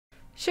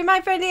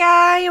Shemai for the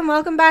eye and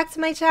welcome back to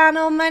my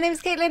channel. My name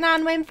is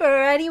CaitlinAnwyn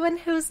for anyone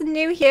who's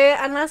new here,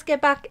 and let's get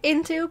back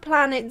into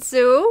Planet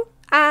Zoo.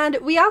 And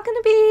we are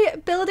going to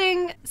be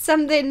building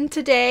something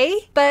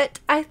today,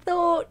 but I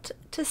thought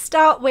to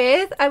start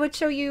with I would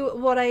show you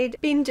what I'd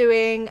been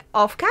doing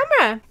off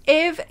camera.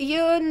 If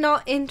you're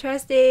not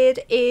interested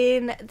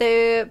in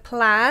the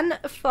plan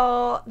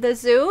for the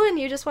zoo and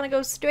you just want to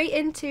go straight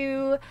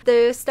into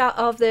the start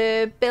of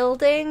the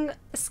building,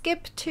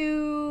 skip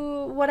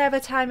to whatever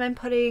time I'm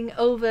putting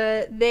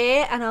over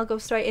there and I'll go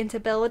straight into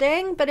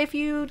building. But if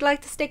you'd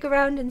like to stick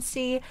around and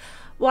see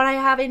what I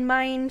have in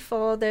mind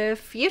for the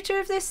future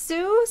of this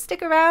zoo,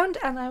 stick around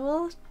and I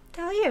will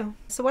tell you.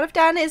 So what I've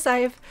done is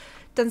I've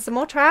done some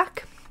more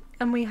track,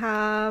 and we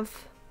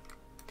have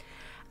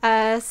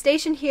a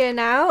station here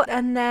now,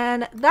 and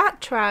then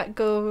that track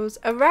goes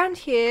around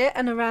here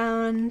and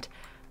around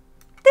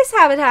this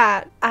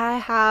habitat. I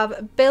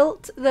have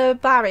built the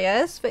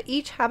barriers for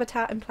each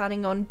habitat I'm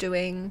planning on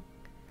doing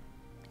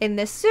in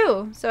this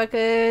zoo, so I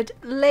could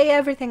lay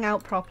everything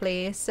out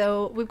properly.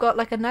 So we've got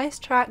like a nice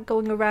track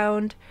going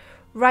around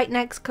right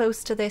next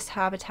close to this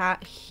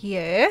habitat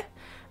here,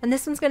 and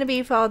this one's going to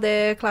be for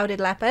the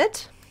clouded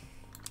leopard.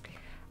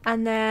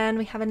 And then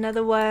we have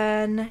another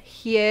one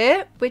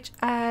here, which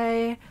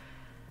I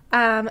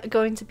am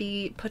going to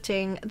be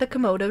putting the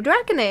Komodo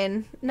dragon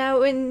in.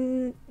 Now,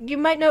 you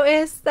might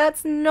notice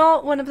that's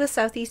not one of the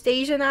Southeast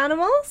Asian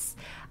animals.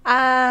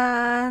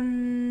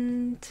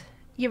 And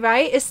you're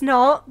right, it's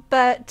not,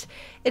 but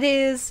it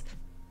is.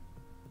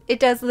 It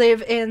does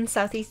live in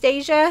Southeast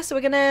Asia, so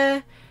we're going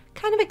to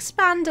kind of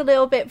expand a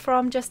little bit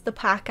from just the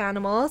pack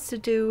animals to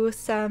do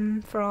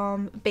some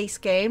from base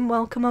game.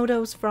 Well,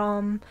 Komodo's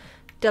from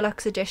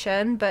Deluxe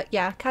Edition, but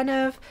yeah, kind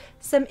of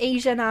some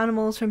Asian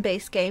animals from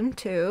base game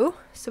too.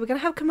 So we're gonna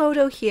have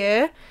Komodo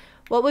here.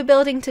 What we're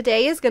building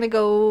today is gonna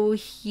go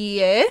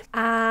here,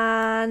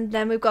 and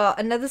then we've got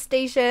another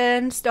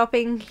station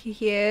stopping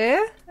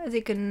here, as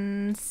you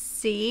can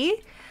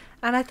see.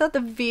 And I thought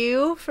the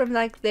view from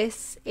like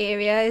this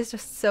area is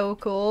just so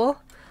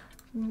cool.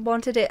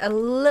 Wanted it a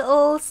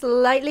little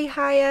slightly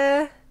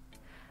higher.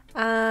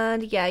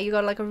 And yeah, you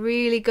got like a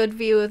really good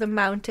view of the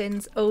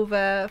mountains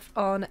over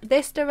on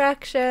this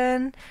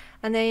direction,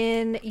 and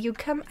then you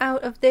come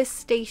out of this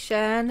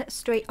station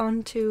straight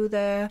onto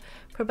the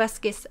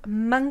proboscis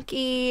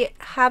monkey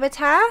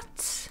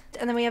habitat,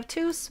 and then we have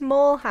two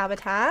small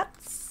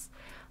habitats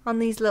on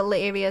these little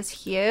areas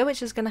here,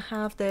 which is going to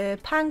have the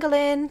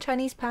pangolin,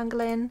 Chinese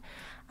pangolin,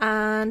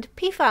 and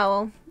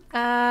peafowl.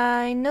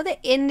 I know the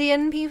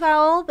Indian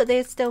peafowl, but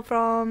they're still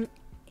from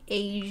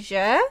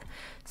Asia.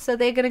 So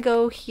they're going to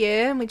go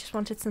here, and we just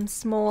wanted some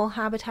small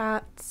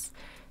habitats.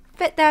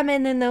 Fit them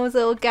in those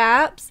little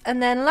gaps.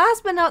 And then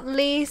last but not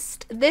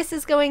least, this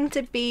is going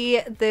to be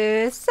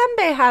the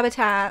sunbay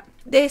habitat.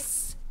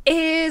 This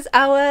is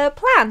our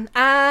plan,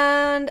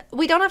 and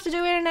we don't have to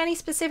do it in any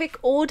specific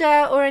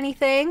order or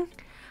anything.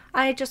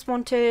 I just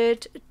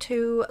wanted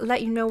to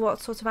let you know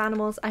what sorts of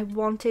animals I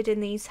wanted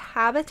in these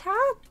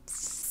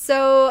habitats.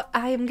 So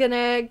I'm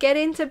gonna get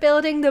into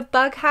building the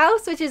bug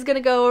house, which is gonna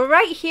go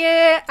right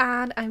here,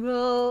 and I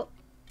will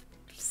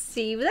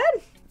see you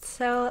then.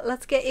 So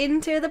let's get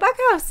into the bug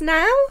house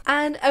now.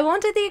 And I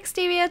wanted the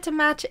exterior to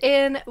match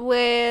in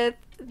with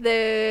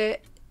the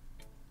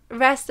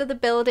rest of the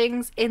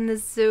buildings in the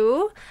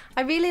zoo.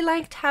 I really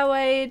liked how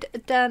I'd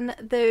done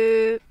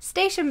the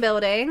station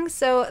building,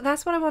 so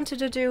that's what I wanted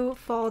to do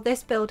for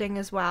this building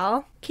as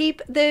well.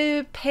 Keep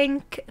the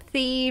pink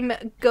theme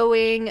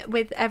going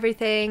with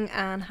everything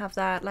and have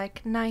that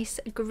like nice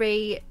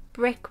grey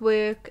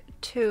brickwork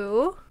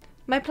too.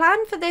 My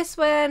plan for this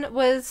one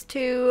was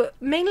to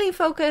mainly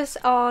focus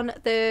on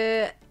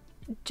the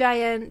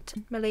giant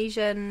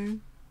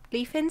Malaysian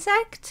leaf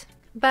insect,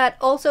 but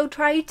also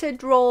try to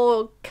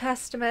draw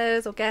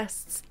customers or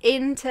guests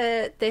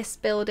into this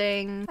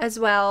building as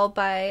well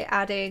by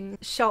adding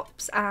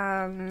shops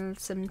and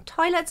some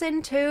toilets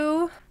in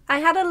too. I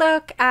had a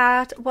look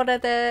at what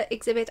other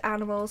exhibit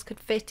animals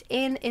could fit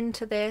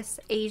into this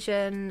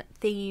Asian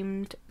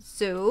themed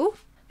zoo,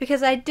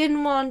 because I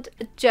didn't want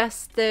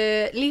just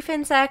the leaf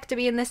insect to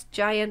be in this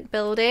giant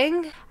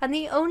building, and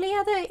the only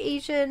other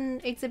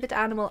Asian exhibit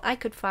animal I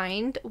could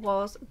find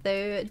was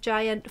the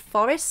giant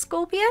forest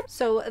scorpion.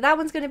 So that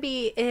one's going to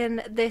be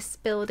in this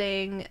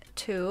building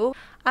too.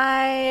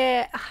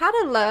 I had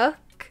a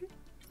look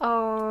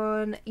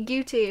on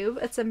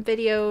YouTube at some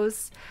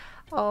videos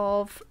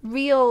of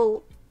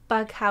real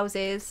bug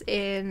houses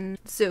in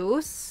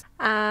zoos,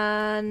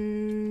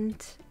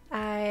 and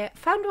I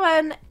found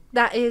one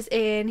that is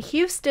in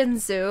Houston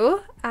Zoo,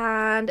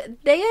 and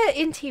their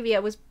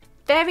interior was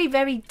very,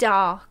 very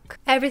dark.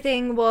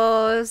 Everything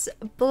was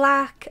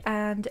black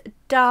and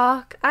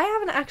dark. I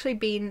haven't actually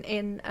been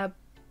in a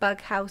bug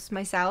house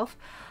myself.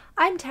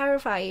 I'm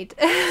terrified.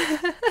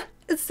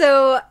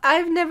 So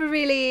I've never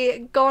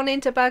really gone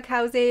into bug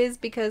houses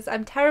because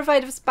I'm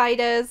terrified of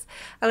spiders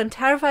and I'm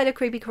terrified of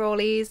creepy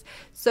crawlies.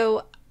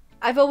 So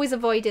I've always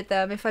avoided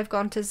them if I've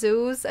gone to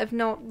zoos. I've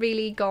not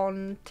really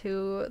gone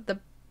to the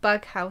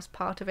bug house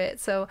part of it,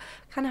 so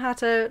kind of had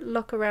to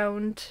look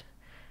around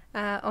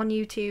on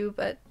YouTube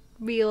at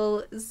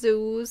real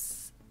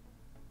zoos,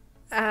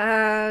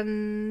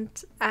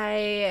 and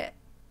I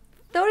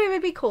thought it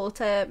would be cool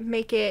to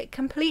make it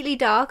completely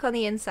dark on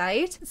the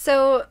inside.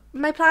 So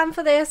my plan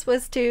for this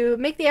was to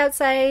make the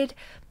outside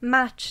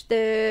match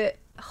the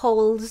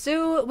whole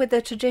zoo with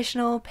the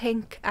traditional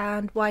pink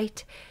and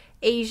white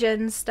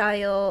Asian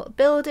style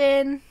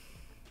building.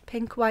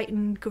 Pink, white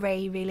and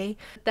grey really.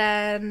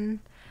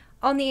 Then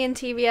on the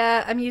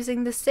interior I'm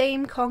using the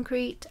same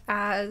concrete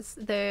as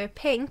the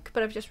pink,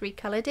 but I've just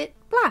recolored it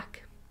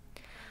black.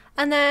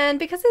 And then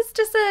because it's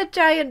just a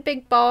giant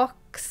big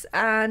box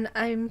and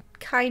I'm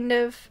kind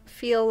of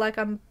feel like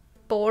I'm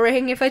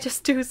boring if I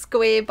just do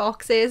square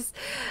boxes,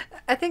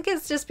 I think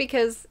it's just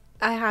because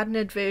I had an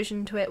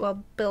aversion to it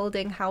while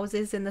building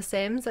houses in The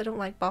Sims. I don't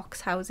like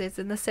box houses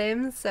in The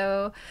Sims,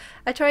 so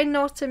I try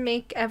not to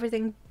make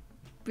everything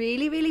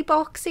really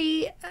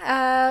boxy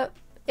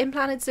in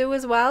Planet Zoo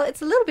as well.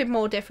 It's a little bit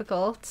more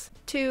difficult.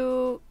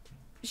 To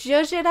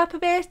zhuzh it up a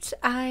bit,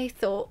 I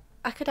thought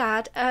I could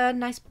add a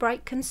nice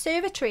bright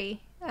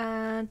conservatory,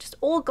 just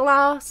all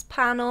glass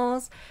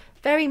panels,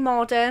 very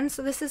modern.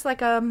 So this is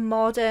like a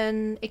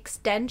modern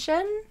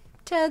extension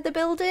to the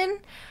building,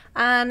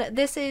 and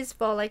this is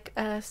for like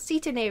a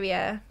seating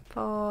area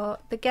for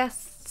the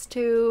guests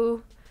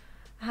to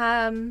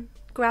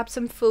grab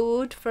some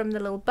food from the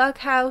little bug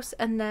house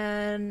and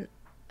then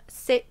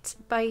sit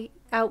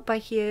out by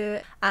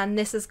here. And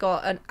this has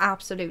got an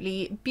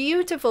absolutely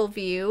beautiful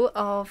view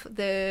of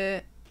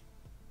the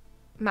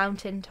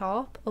mountain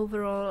top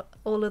over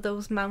all of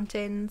those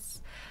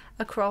mountains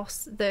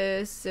across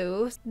the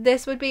zoo.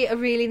 This would be a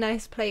really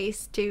nice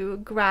place to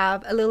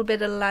grab a little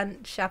bit of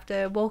lunch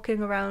after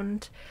walking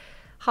around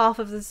half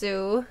of the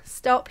zoo.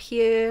 Stop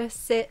here,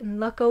 sit and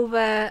look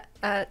over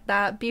at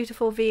that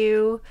beautiful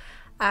view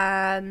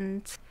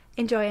and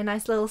enjoy a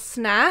nice little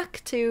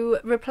snack to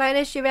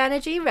replenish your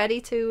energy,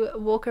 ready to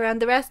walk around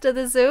the rest of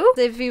the zoo.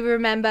 If you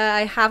remember,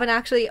 I haven't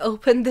actually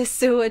opened this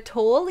zoo at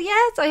all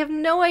yet. I have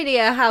no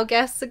idea how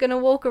guests are going to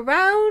walk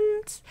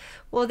around,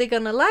 what they're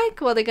going to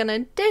like, what they're going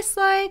to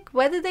dislike,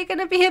 whether they're going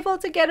to be able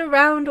to get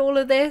around all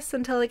of this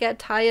until they get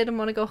tired and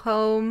want to go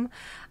home.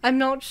 I'm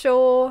not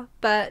sure,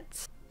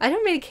 but I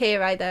don't really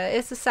care either.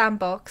 It's a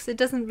sandbox. It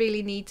doesn't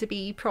really need to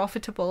be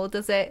profitable,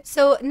 does it?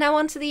 So now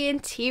onto the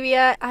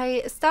interior.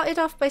 I started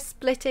off by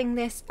splitting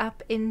this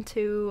up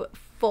into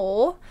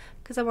 4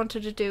 because I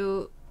wanted to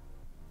do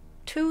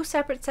 2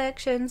 separate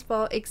sections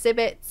for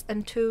exhibits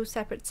and 2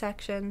 separate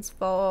sections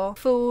for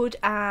food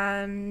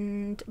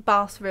and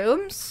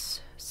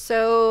bathrooms.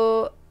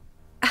 So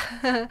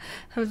I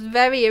was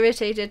very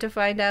irritated to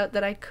find out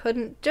that I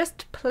couldn't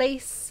just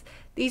place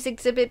these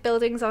exhibit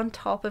buildings on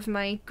top of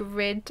my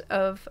grid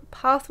of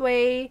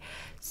pathway,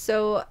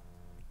 so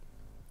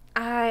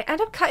I end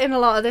up cutting a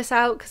lot of this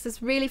out because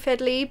it's really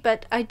fiddly,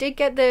 but I did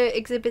get the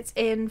exhibits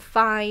in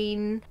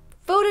fine.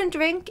 Food and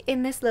drink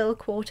in this little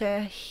quarter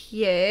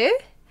here,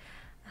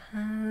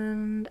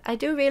 and I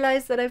do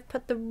realise that I've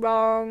put the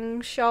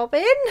wrong shop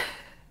in.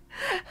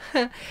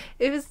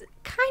 It was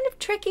kind of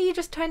tricky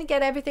just trying to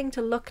get everything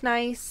to look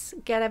nice,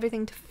 get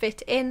everything to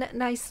fit in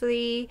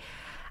nicely,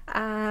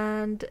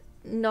 and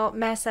not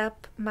mess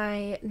up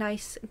my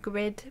nice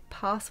grid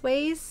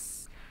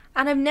pathways.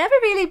 And I've never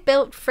really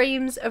built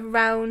frames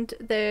around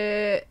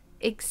the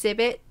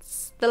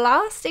exhibits. The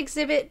last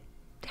exhibit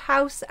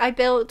house I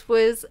built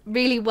was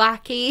really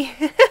wacky.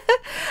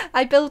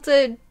 I built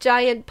a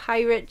giant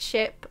pirate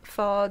ship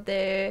for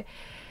the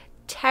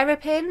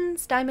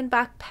terrapins,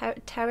 diamondback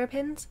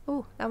terrapins.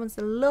 Oh, that one's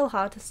a little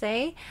hard to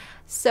say.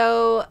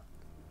 So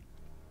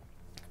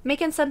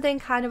making something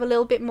kind of a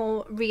little bit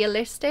more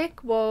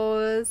realistic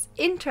was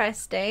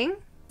interesting.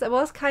 I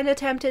was kind of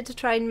tempted to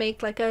try and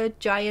make like a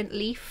giant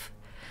leaf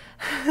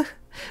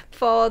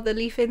for the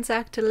leaf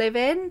insect to live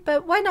in,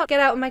 but why not get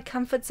out of my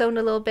comfort zone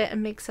a little bit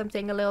and make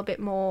something a little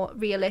bit more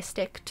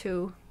realistic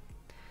too.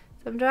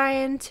 So I'm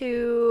trying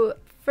to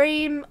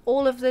frame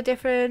all of the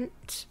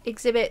different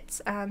exhibits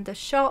and the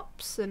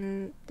shops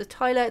and the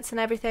toilets and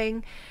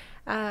everything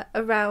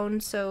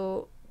around,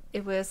 so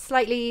it was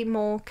slightly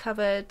more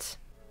covered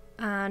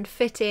and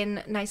fit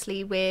in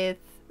nicely with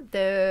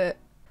the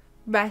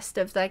rest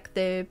of like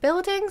the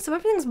building. So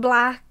everything's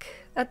black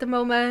at the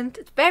moment.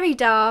 It's very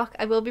dark.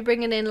 I will be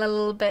bringing in a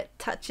little bit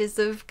touches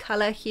of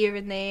colour here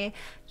and there.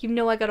 You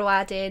know I got to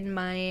add in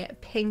my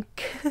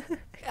pink.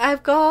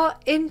 I've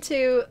got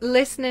into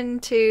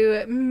listening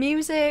to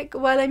music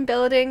while I'm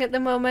building at the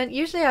moment.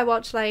 Usually I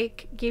watch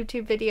like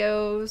YouTube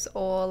videos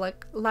or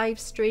like live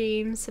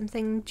streams,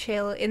 something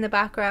chill in the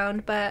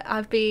background, but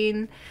I've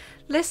been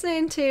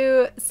listening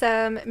to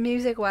some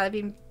music while I've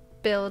been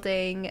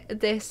building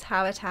this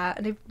habitat,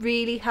 and it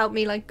really helped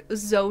me like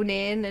zone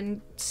in and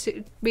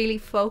really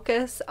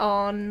focus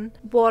on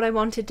what I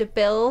wanted to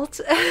build.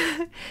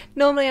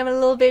 Normally I'm a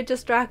little bit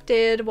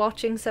distracted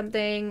watching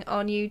something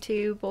on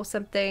YouTube or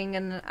something,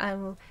 and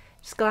I'll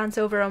just glance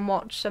over and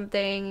watch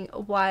something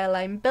while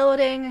I'm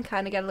building and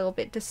kind of get a little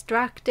bit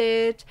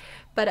distracted.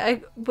 But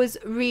I was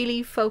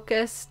really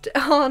focused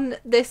on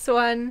this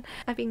one.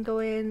 I've been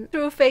going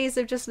through a phase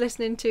of just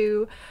listening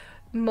to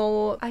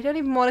more, I don't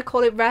even want to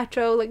call it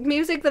retro, like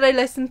music that I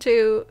listened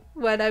to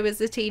when I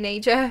was a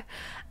teenager.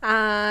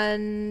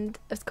 And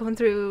I was going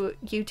through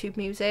YouTube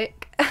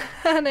music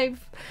and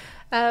I've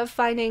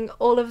finding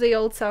all of the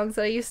old songs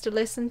that I used to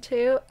listen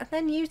to, and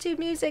then YouTube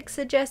music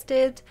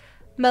suggested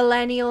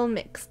millennial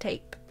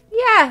mixtape.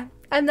 Yeah,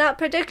 I'm that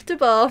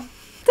predictable.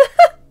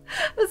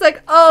 I was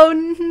like,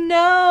 oh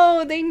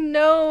no, they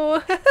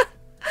know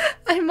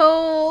I'm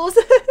old.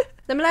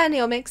 The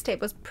millennial mixtape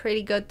was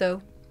pretty good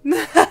though.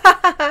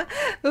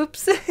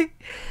 Oops.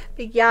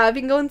 But yeah, I've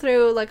been going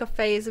through like a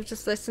phase of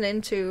just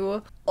listening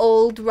to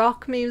old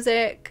rock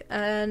music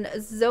and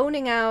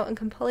zoning out and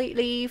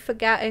completely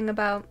forgetting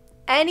about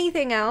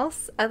anything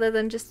else other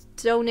than just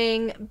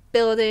zoning,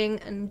 building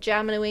and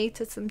jamming away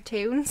to some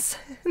tunes.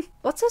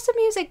 What sorts of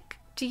music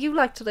do you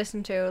like to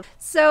listen to?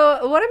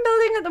 So what I'm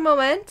building at the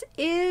moment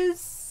is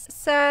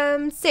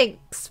some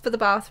sinks for the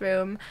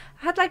bathroom.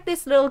 I had like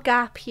this little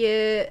gap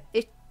here.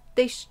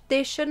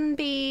 There shouldn't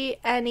be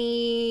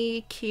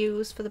any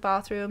queues for the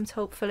bathrooms,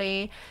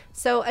 hopefully.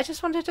 So I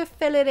just wanted to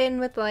fill it in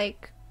with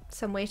like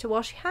some way to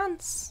wash your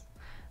hands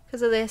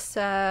because of this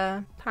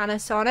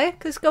Panasonic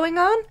that's going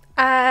on.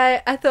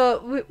 I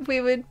thought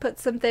we would put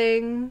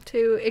something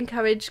to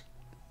encourage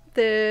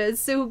the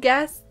zoo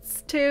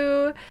guests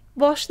to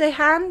wash their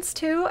hands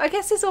too. I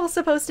guess it's all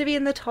supposed to be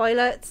in the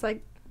toilets,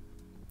 like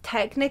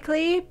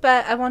technically,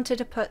 but I wanted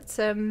to put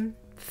some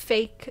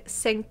fake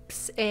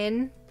sinks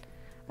in.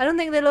 I don't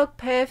think they look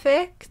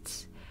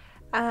perfect,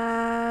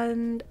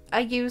 and I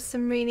used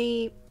some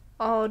really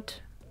odd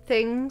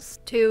things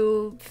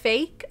to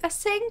fake a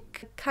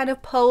sink. Kind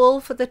of pole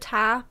for the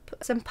tap,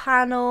 some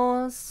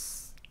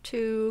panels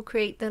to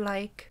create the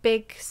like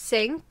big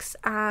sinks,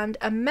 and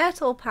a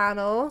metal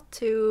panel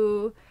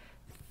to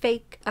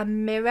fake a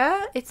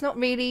mirror. It's not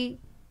really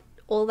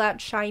all that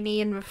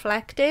shiny and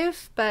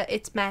reflective, but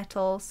it's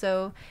metal,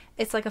 so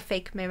it's like a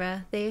fake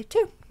mirror there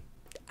too.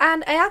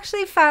 And I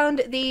actually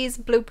found these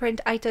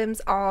blueprint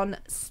items on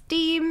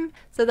Steam.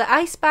 So the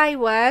I Spy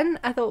one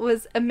I thought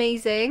was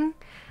amazing.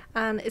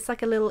 And it's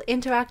like a little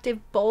interactive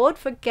board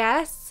for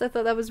guests. I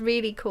thought that was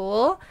really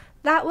cool.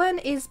 That one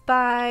is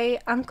by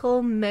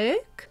Uncle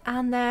Merc.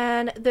 And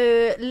then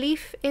the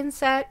leaf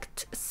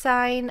insect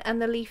sign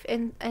and the leaf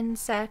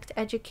insect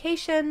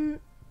education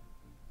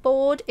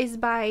board is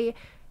by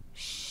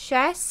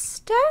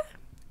Chester.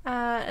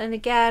 And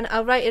again,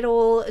 I'll write it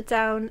all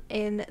down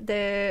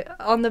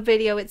on the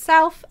video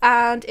itself,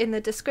 and in the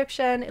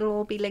description it'll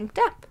all be linked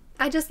up.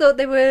 I just thought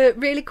they were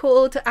really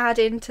cool to add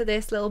into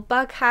this little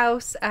bug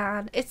house,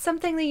 and it's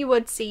something that you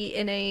would see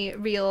in a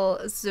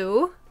real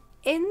zoo.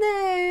 In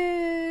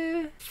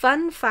the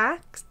fun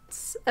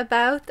facts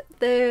about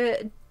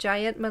the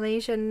giant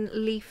Malaysian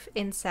leaf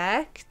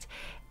insect,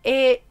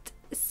 it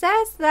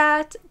says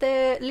that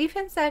the leaf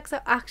insects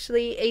are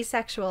actually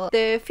asexual.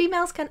 The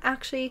females can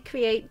actually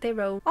create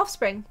their own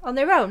offspring on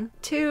their own.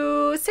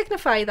 To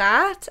signify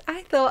that,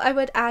 I thought I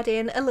would add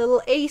in a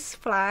little ace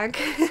flag.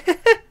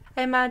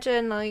 I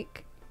imagine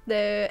like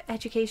the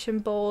education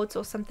boards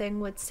or something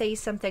would say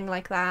something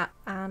like that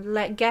and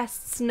let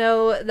guests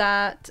know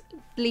that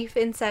leaf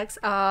insects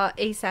are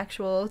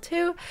asexual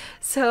too.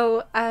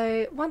 So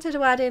I wanted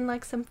to add in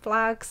like some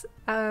flags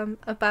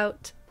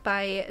about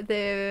by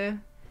the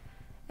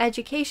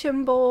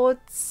education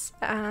boards,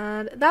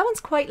 and that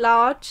one's quite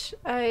large.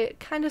 I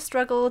kind of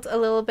struggled a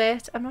little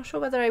bit. I'm not sure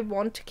whether I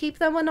want to keep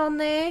that one on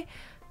there,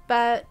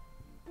 but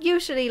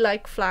usually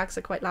like flags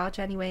are quite large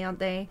anyway, aren't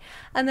they?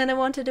 And then I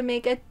wanted to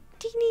make a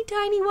teeny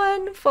tiny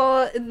one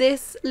for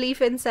this leaf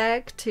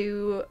insect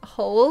to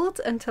hold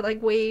and to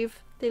like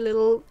wave the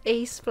little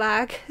ace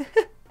flag.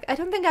 I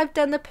don't think I've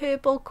done the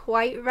purple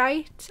quite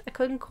right. I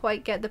couldn't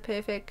quite get the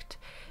perfect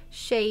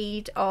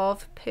shade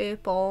of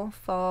purple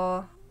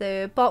for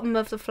the bottom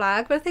of the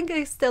flag, but I think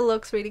it still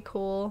looks really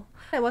cool.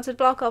 I wanted to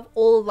block off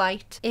all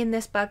light in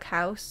this bug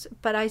house,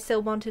 but I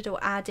still wanted to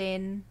add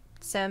in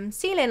some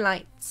ceiling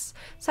lights.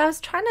 So I was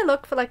trying to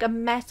look for like a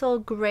metal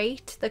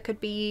grate that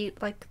could be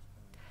like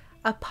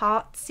a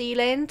part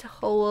ceiling to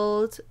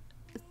hold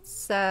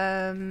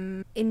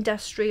some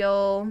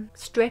industrial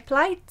strip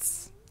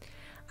lights,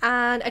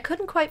 and I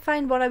couldn't quite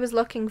find what I was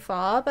looking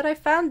for, but I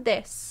found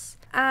this,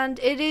 and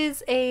it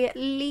is a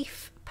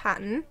leaf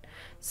pattern.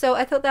 So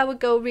I thought that would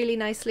go really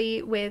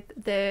nicely with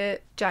the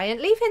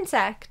giant leaf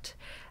insect,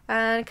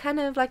 and kind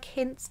of like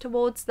hints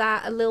towards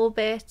that a little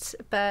bit,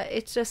 but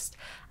it's just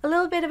a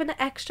little bit of an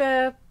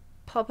extra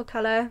pop of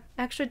colour,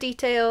 extra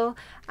detail,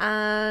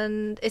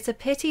 and it's a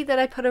pity that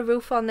I put a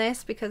roof on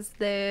this because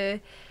the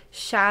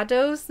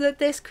shadows that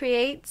this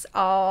creates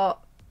are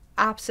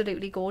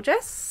absolutely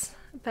gorgeous.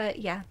 But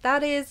yeah,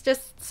 that is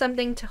just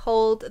something to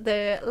hold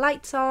the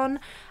lights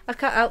on. I've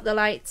cut out the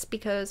lights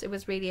because it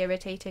was really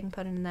irritating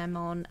putting them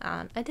on,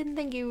 and I didn't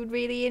think you would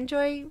really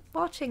enjoy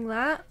watching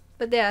that.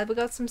 But yeah, we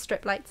got some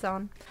strip lights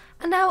on.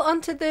 And now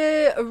onto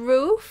the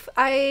roof.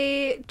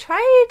 I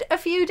tried a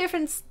few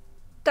different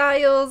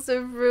styles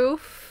of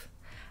roof.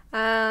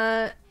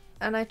 And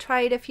I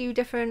tried a few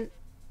different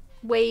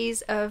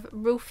ways of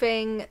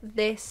roofing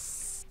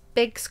this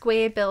big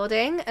square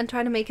building and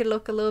trying to make it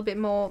look a little bit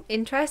more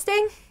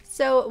interesting.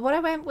 So what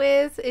I went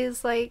with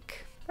is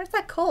like, what's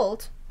that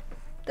called?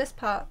 This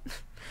part.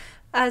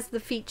 As the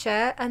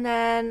feature, and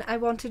then I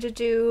wanted to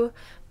do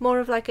more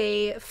of like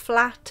a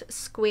flat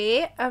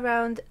square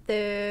around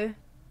the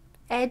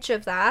edge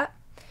of that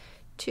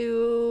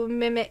to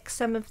mimic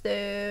some of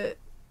the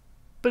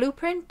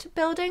blueprint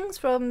buildings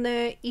from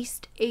the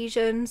East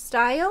Asian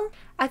style.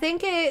 I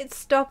think it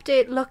stopped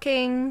it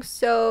looking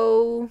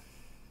so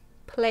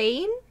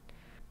plain,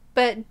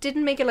 but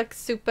didn't make it like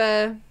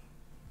super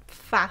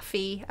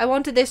faffy. I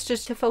wanted this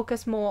just to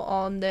focus more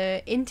on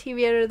the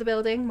interior of the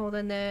building more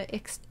than the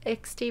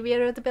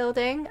exterior of the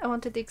building. I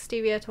wanted the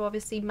exterior to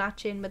obviously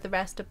match in with the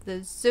rest of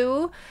the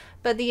zoo,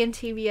 but the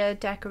interior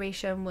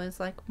decoration was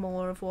like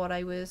more of what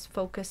I was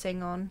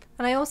focusing on.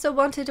 And I also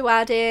wanted to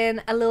add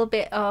in a little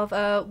bit of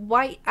a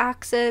white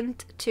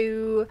accent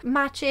to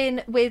match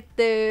in with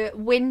the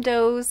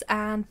windows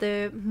and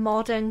the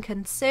modern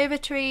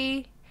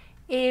conservatory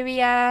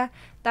area.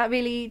 That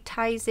really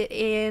ties it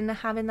in,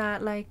 having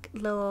that like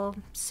little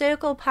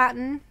circle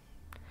pattern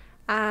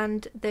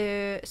and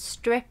the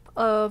strip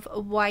of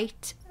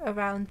white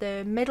around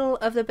the middle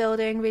of the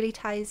building really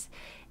ties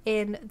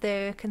in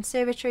the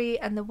conservatory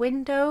and the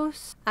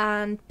windows.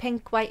 And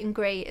pink, white and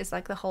grey is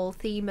like the whole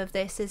theme of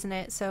this, isn't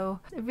it?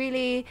 So it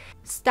really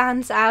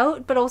stands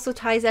out but also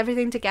ties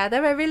everything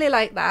together. I really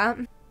like that.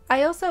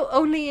 I also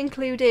only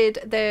included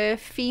the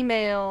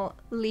female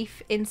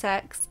leaf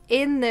insects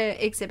in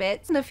the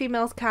exhibit. The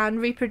females can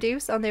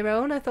reproduce on their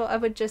own. I thought I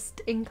would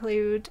just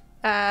include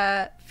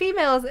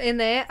females in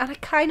there, and I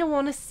kind of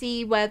want to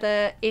see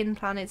whether in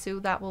Planet Zoo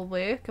that will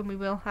work and we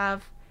will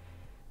have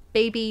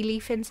baby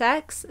leaf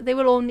insects. They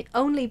will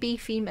only be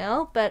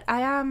female, but I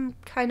am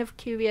kind of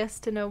curious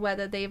to know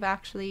whether they've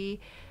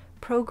actually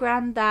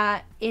programmed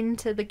that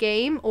into the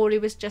game or it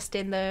was just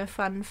in the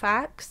fun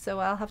facts, so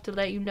I'll have to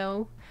let you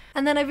know.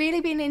 And then I've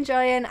really been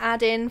enjoying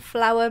adding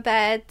flower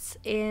beds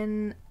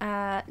in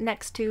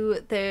next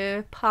to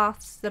the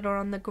paths that are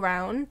on the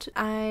ground.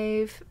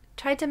 I've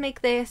tried to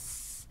make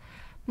this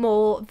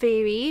more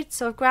varied,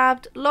 so I've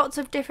grabbed lots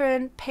of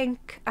different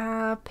pink,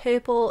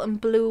 purple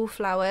and blue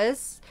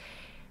flowers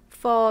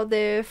for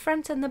the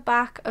front and the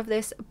back of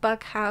this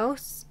bug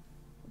house.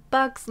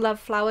 Bugs love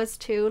flowers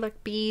too,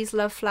 like bees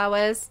love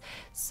flowers,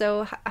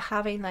 so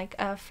having like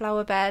a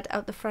flower bed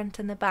out the front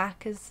and the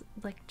back is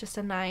like just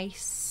a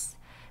nice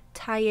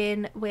tie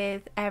in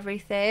with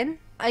everything.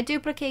 I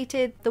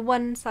duplicated the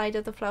one side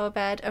of the flower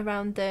bed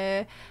around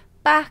the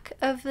back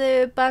of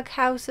the bug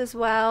house as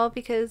well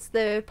because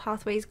the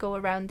pathways go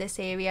around this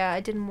area.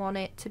 I didn't want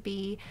it to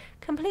be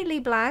completely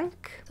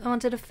blank. I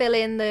wanted to fill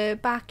in the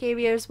back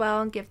area as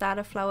well and give that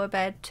a flower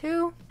bed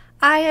too.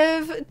 I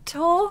have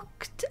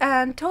talked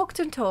and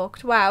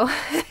talked. Wow.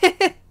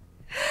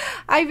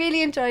 I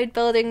really enjoyed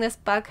building this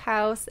bug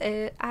house.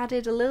 It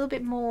added a little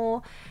bit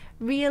more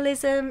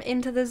realism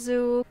into the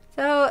zoo.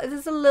 So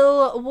there's a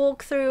little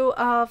walkthrough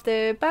of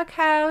the bug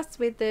house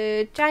with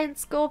the giant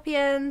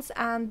scorpions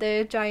and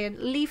the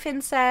giant leaf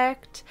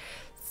insect,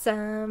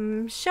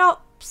 some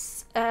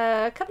shops,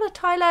 a couple of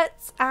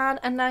toilets and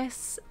a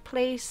nice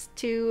place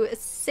to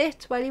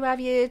sit while you have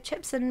your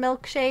chips and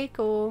milkshake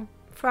or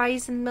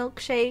fries and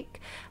milkshake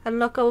and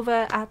look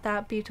over at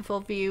that beautiful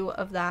view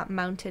of that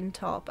mountain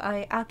top.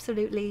 I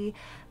absolutely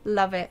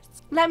love it.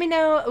 Let me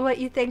know what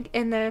you think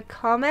in the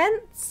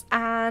comments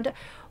and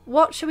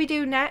what should we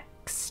do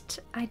next.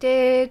 I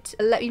did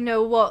let you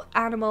know what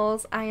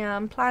animals I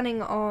am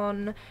planning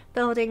on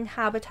building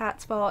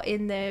habitats for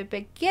in the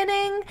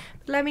beginning.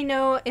 Let me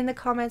know in the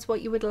comments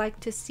what you would like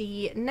to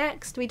see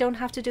next. We don't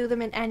have to do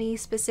them in any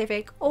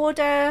specific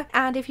order,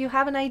 and if you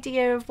have an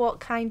idea of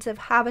what kinds of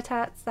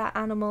habitats that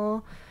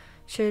animal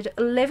should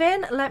live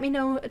in, let me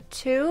know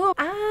too.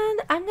 And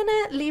I'm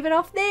gonna leave it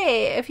off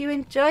there. If you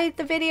enjoyed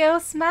the video,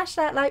 smash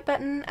that like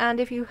button, and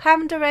if you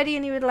haven't already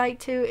and you would like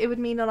to, it would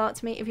mean a lot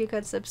to me if you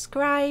could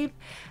subscribe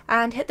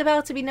and hit the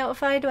bell to be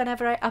notified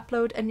whenever I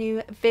upload a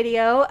new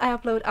video. I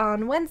upload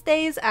on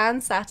Wednesdays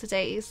and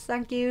Saturdays.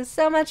 Thank you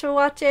so much for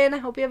watching. I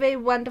hope you have a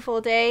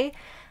wonderful day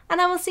and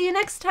I will see you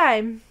next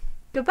time.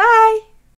 Goodbye.